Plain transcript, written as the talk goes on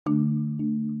Hello,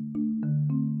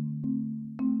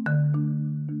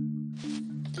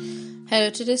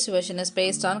 today's version is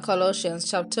based on Colossians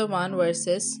chapter 1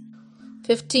 verses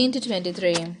 15 to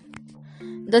 23.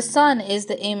 The Son is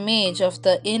the image of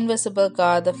the invisible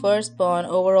God, the firstborn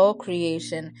over all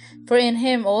creation. For in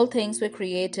him all things were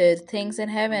created, things in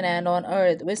heaven and on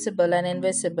earth, visible and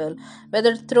invisible.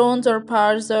 Whether thrones or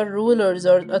powers or rulers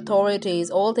or authorities,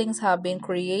 all things have been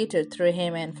created through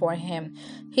him and for him.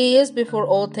 He is before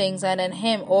all things, and in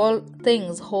him all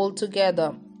things hold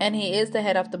together. And he is the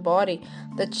head of the body,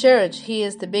 the church. He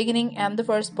is the beginning and the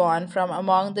firstborn from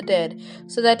among the dead,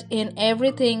 so that in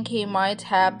everything he might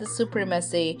have the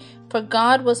supremacy. For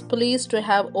God was pleased to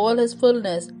have all his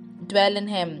fullness dwell in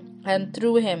him, and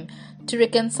through him to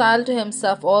reconcile to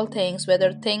himself all things,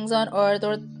 whether things on earth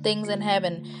or things in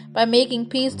heaven, by making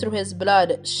peace through his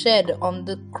blood shed on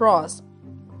the cross.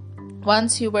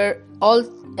 Once you were all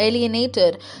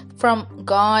alienated from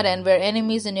God and were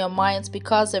enemies in your minds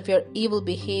because of your evil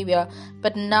behavior,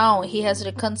 but now he has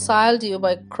reconciled you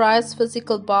by Christ's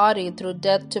physical body through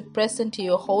death to present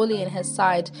you holy in his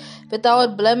sight,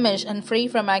 without blemish and free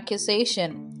from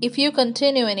accusation. If you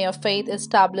continue in your faith,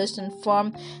 established and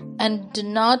firm, and do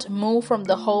not move from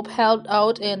the hope held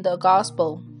out in the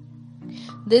gospel.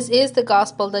 This is the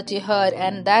gospel that you heard,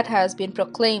 and that has been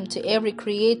proclaimed to every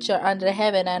creature under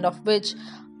heaven, and of which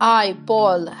I,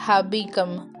 Paul, have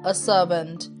become a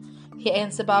servant. Here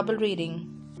ends the Bible reading.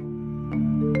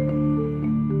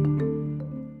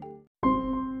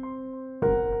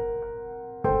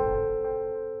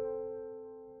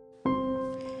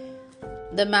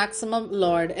 The maximum,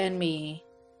 Lord, and me.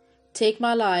 Take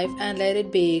my life and let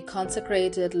it be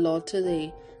consecrated, Lord, to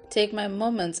thee. Take my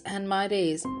moments and my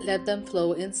days, let them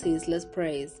flow in ceaseless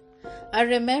praise. I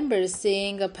remember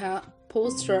seeing a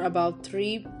poster about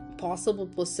 3 possible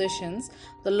positions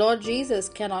the Lord Jesus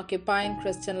can occupy in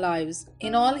Christian lives.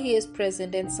 In all he is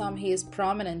present, in some he is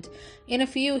prominent, in a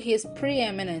few he is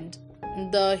preeminent.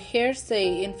 The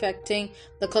heresy infecting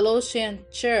the Colossian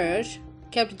church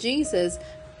kept Jesus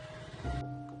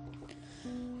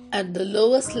at the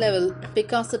lowest level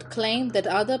because it claimed that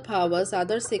other powers,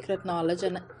 other secret knowledge,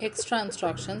 and extra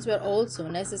instructions were also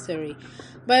necessary.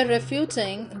 By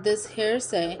refuting this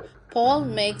heresy, Paul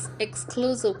makes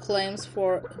exclusive claims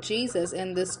for Jesus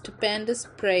in this stupendous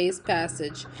praise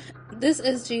passage. This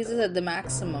is Jesus at the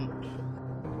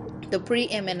maximum, the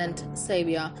preeminent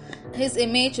Savior. His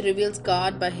image reveals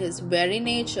God by his very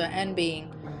nature and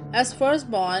being. As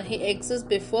firstborn, he exists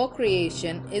before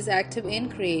creation, is active in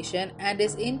creation, and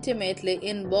is intimately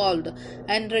involved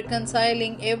and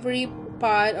reconciling every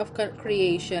part of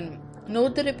creation.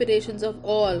 Note the repetitions of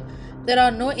all. There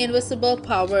are no invisible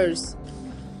powers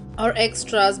or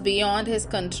extras beyond his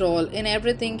control. In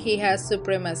everything he has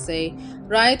supremacy.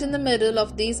 Right in the middle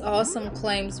of these awesome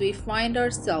claims we find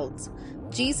ourselves.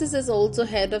 Jesus is also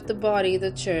head of the body,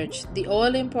 the church. The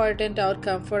all-important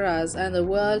outcome for us and the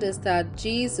world is that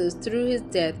Jesus, through his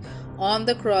death on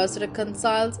the cross,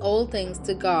 reconciles all things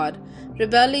to God.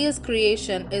 Rebellious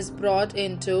creation is brought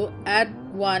into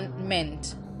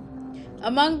at-one-ment.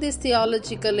 Among these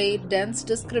theologically dense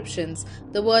descriptions,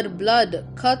 the word blood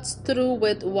cuts through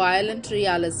with violent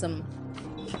realism.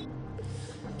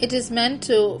 It is meant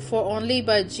to, for only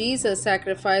by Jesus'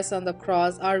 sacrifice on the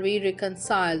cross are we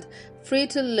reconciled, free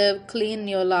to live clean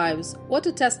new lives. What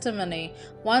a testimony!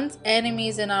 Once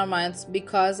enemies in our minds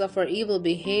because of our evil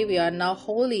behavior are now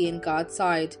holy in God's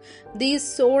sight. These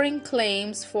soaring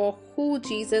claims for who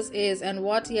Jesus is and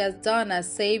what he has done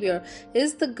as Savior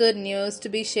is the good news to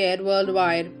be shared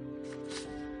worldwide.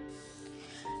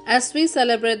 As we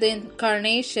celebrate the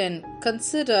Incarnation,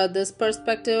 consider this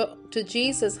perspective to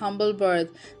Jesus' humble birth.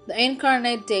 The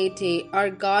incarnate deity, our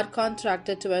God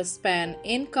contracted to a span,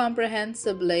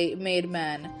 incomprehensibly made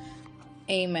man.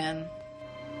 Amen.